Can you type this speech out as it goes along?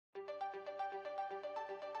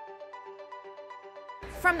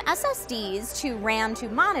From SSDs to RAM to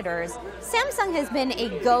monitors, Samsung has been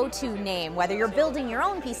a go-to name, whether you're building your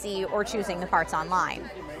own PC or choosing the parts online.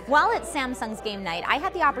 While at Samsung's Game Night, I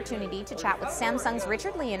had the opportunity to chat with Samsung's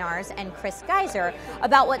Richard Leonars and Chris Geiser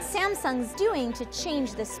about what Samsung's doing to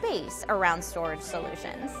change the space around storage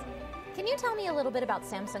solutions. Can you tell me a little bit about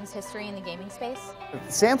Samsung's history in the gaming space?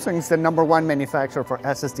 Samsung is the #1 manufacturer for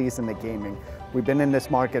SSDs in the gaming. We've been in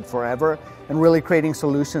this market forever and really creating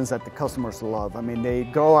solutions that the customers love. I mean, they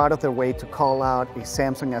go out of their way to call out a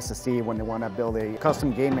Samsung SSD when they want to build a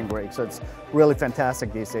custom gaming rig. So it's really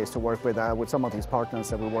fantastic these days to work with some of these partners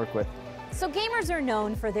that we work with. So gamers are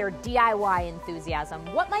known for their DIY enthusiasm.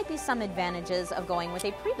 What might be some advantages of going with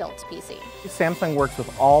a pre-built PC? Samsung works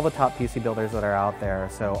with all the top PC builders that are out there.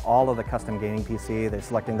 So all of the custom gaming PC, they're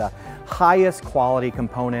selecting the highest quality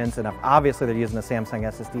components, and obviously they're using the Samsung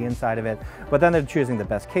SSD inside of it, but then they're choosing the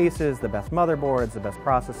best cases, the best motherboards, the best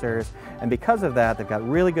processors, and because of that, they've got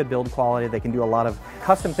really good build quality. They can do a lot of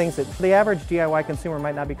custom things that the average DIY consumer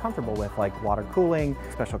might not be comfortable with, like water cooling,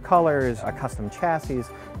 special colors, a custom chassis,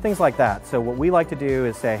 things like that. So what we like to do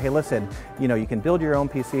is say, hey, listen, you can build your own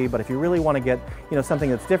PC, but if you really want to get,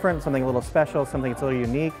 something that's different, something a little special, something that's a little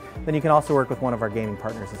unique, then you can also work with one of our gaming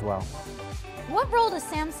partners as well. What role does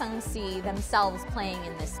Samsung see themselves playing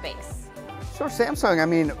in this space? Sure, Samsung, I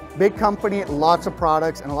mean, big company, lots of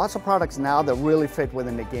products, and lots of products now that really fit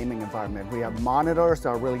within the gaming environment. We have monitors that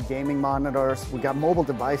are really gaming monitors. We got mobile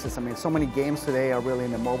devices. I mean, so many games today are really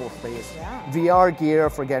in the mobile space. Yeah. VR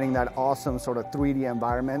gear for getting that awesome sort of 3D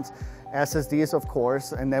environment. SSDs, of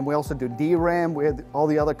course, and then we also do DRAM with all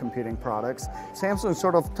the other computing products. Samsung is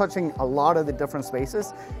sort of touching a lot of the different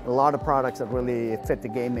spaces, a lot of products that really fit the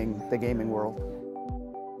gaming world.